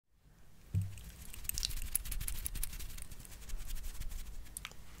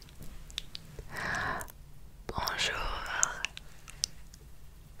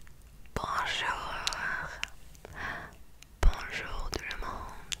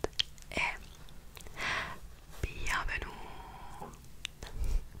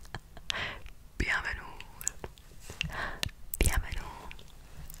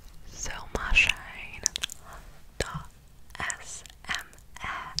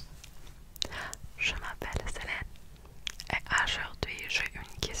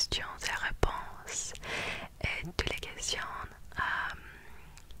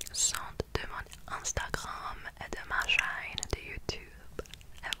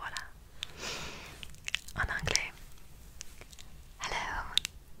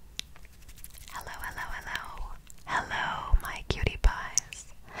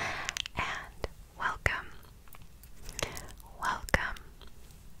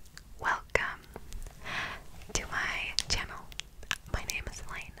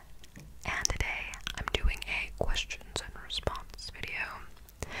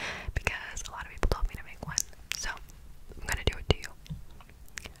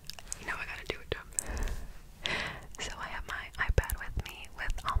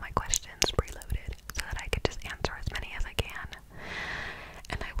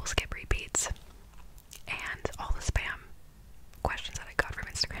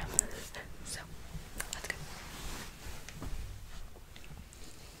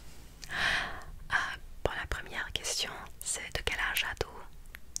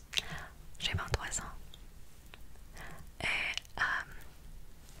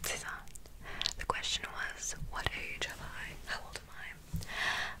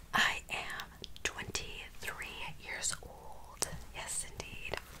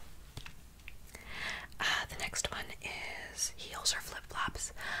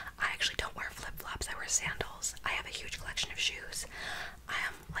sandals. I have a huge collection of shoes. I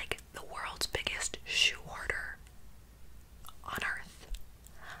am like the world's biggest shoe hoarder on earth.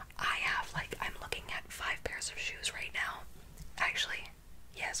 I have like, I'm looking at 5 pairs of shoes right now. Actually,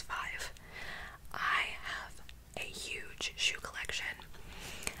 yes, 5. I have a huge shoe collection.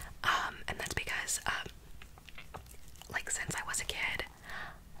 And that's because, like, since I was a kid,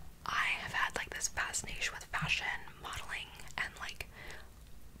 I have had like this fascination with fashion, modeling, and like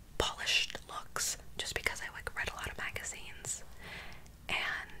polished looks, just because I like read a lot of magazines,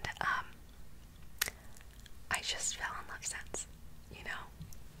 and I just fell in love since, you know.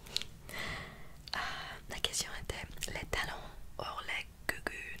 La question était les talons or les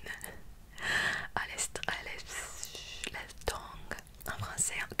gougounes. Les tongs en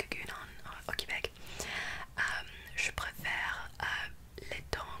français, en gougounes au Québec. Je préfère les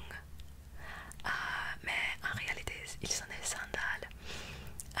tongs, mais en réalité ils sont des sandales.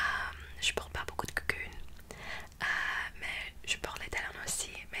 Je porte pas beaucoup de gougounes, mais je porte les talons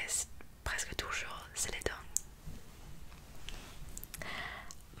aussi, mais presque toujours c'est les tongs.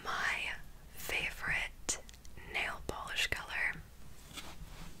 My favorite nail polish color.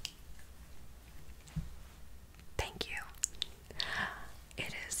 Thank you.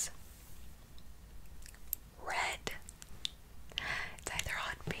 It is red. It's either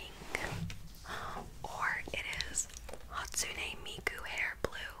hot pink or it is Hatsune Miku hair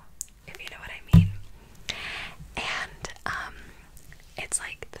blue, if you know what I mean. And it's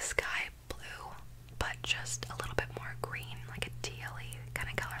like the sky blue, but just a little bit more green, like a tealy kind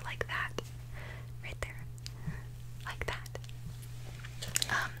of color, like that. Right there. Like that.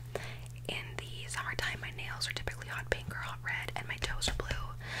 In the summertime, my nails are typically hot pink or hot red, and my toes are blue.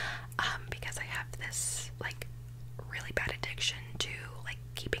 Because I have this like really bad addiction to like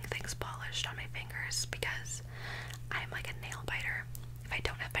keeping things polished on my fingers, because I'm like a nail biter. If I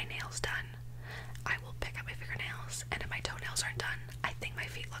don't have my nails done, I will pick up my fingernails, and if my toenails aren't done, I think my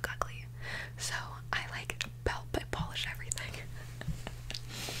feet look ugly. So I like polish everything.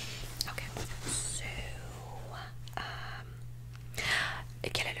 Okay, so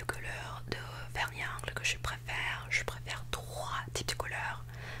quelle est la couleur de vernis à ongles que je préfère? Je préfère 3 types de couleurs.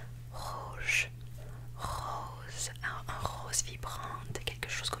 Rouge, rose, un rose vibrant, quelque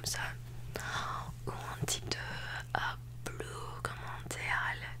chose comme ça, ou un type de bleu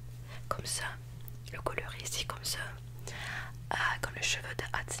commentaire, comme ça, le couleur ici comme ça, comme le cheveu de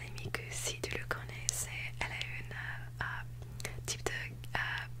Hatsune Miku, si tu le connais, elle a une type de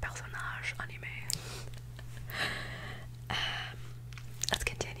personnage animé. Let's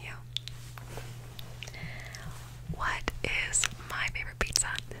continue. What is my favorite pizza?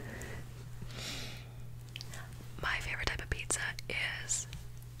 My favorite type of pizza is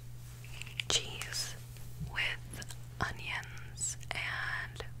cheese with onions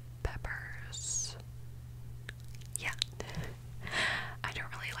and peppers. Yeah. I don't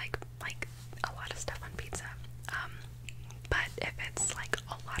really like a lot of stuff on pizza. But if it's like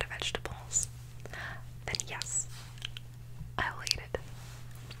a lot of vegetables, then yes, I will eat it.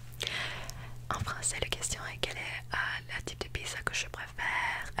 En français, la question est quel est le type de pizza que je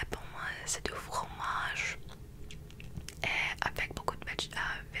préfère? Et pour moi, c'est du fromage et avec beaucoup de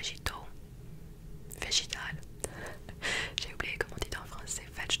végétaux. Végétal. J'ai oublié comment on dit en français.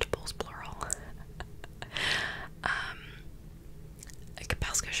 Vegetables plural.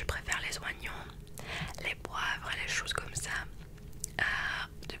 Parce que je préfère les oignons, les poivres, les choses comme ça.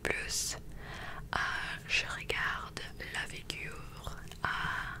 De plus, je regarde la figure.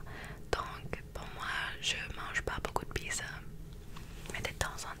 Donc pour moi, je mange pas beaucoup de pizza, mais de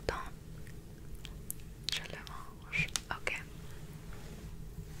temps en temps, je la mange. Ok,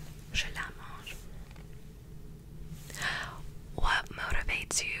 je la mange. What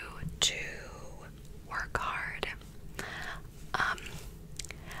motivates you to work hard?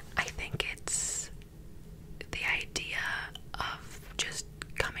 I think it's the idea of just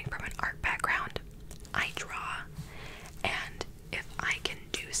coming from an art background. I draw, and if I can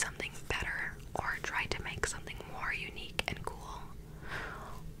do something better, or try to make something more unique and cool,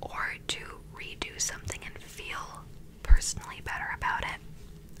 or to redo something and feel personally better about it,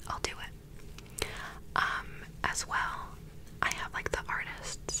 I'll do it. As well, I have like the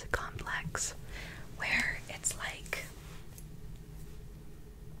artist's complex, where it's like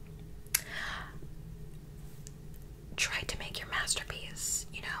try to make your masterpiece,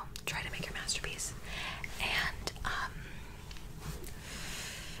 you know, try to make your masterpiece, and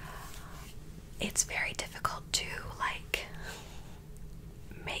it's very difficult to like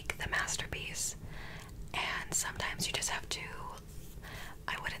make the masterpiece, and sometimes you just have to,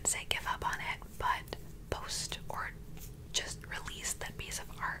 I wouldn't say give up on it, but post or just release that piece of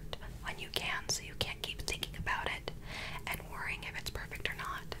art when you can, so you can't keep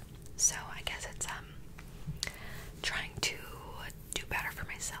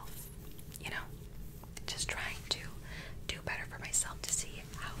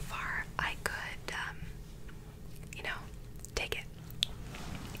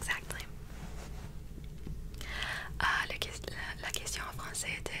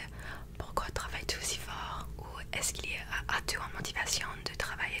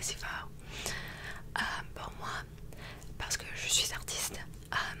fort. Pour moi, parce que je suis artiste,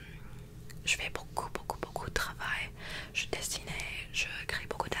 je fais beaucoup de travail. Je dessine, je crée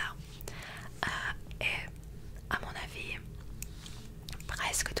beaucoup d'art. Et à mon avis,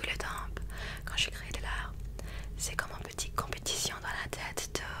 presque tout le temps, quand je crée de l'art, c'est comme une petite compétition dans la tête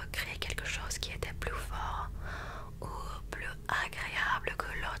de créer quelque chose qui était plus fort ou plus agréable que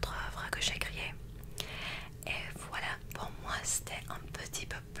l'autre œuvre que j'ai créée. Et voilà, pour moi, c'était un petit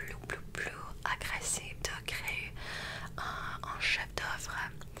peu plus agressif de créer un chef d'œuvre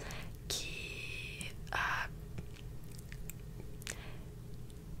qui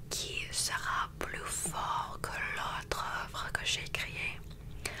sera plus fort que l'autre œuvre que j'ai créée.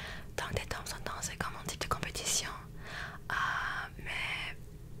 Donc de temps en temps, c'est comme un type de compétition. Mais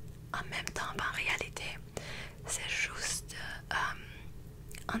en même temps, en réalité, c'est juste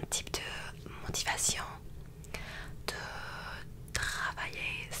un type de motivation de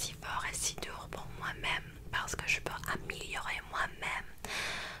travailler si fort et si dur pour moi-même parce que je peux améliorer moi-même,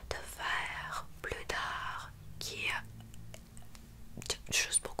 de faire plus d'art qui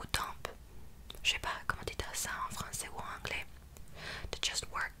juste beaucoup de temps. Je sais pas comment tu dis ça en français ou en anglais. To just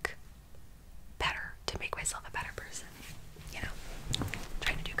work better, to make myself a better person. You know,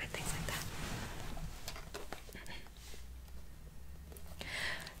 trying to do good things like that.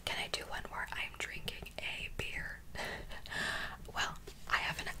 Can I do one where I'm drinking a beer? Well, I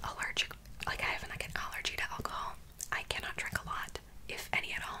have an allergy to alcohol. I cannot drink a lot, if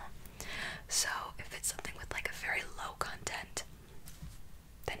any at all. So if it's something with like a very low content,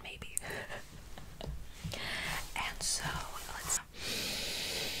 then maybe. And so let's.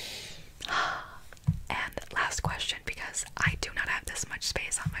 And last question, because I do not have this much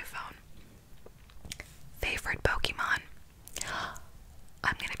space on my phone. Favorite Pokemon?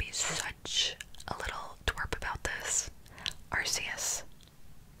 I'm gonna be such a little twerp about this. Arceus.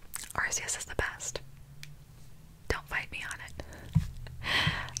 Arceus is the best. Don't fight me on it.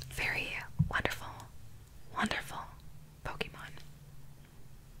 Very wonderful Pokemon.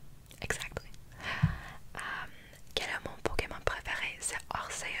 Exactly. Quel est mon Pokémon préféré? C'est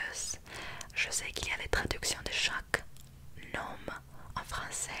Arceus. Je sais qu'il y a les traductions de chaque nom en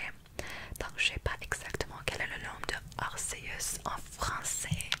français. Donc je sais pas exactement quel est le nom de Arceus en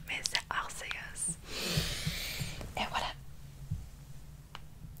français, mais c'est Arceus. Et voilà.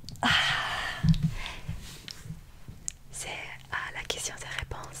 C'est la question et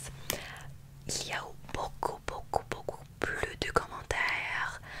réponse. Il y a beaucoup plus de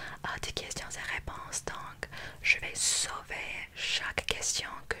commentaires, de questions et réponses. Donc je vais sauver chaque question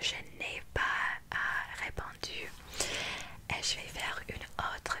que je n'ai pas répondu. Et je vais faire une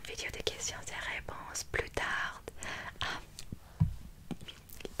autre vidéo de questions et réponses plus tard.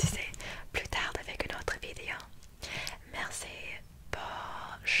 Tu sais, plus tard avec une autre vidéo. Merci pour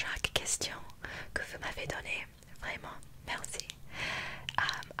chaque question que vous m'avez donnée. Vraiment, merci.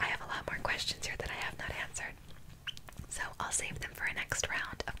 I have a lot more questions here that I have not answered. So I'll save them for a next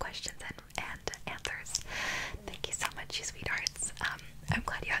round of questions and answers. Thank you so much, you sweethearts. I'm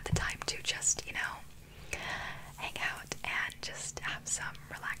glad you had the time to just, you know, hang out and just have some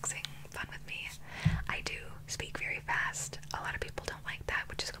relaxing fun with me. I do speak very fast. A lot of people don't like that,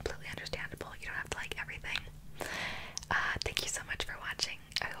 which is completely understandable. You don't have to like everything. Thank you so much for watching.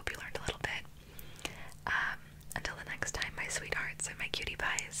 I hope you learned a little bit. Until the next time, my sweethearts and my cutie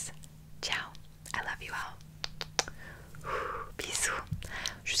pies. Ciao. I love you all. Bisous.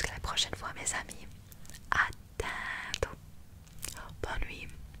 Jusqu'à la prochaine fois, mes amis.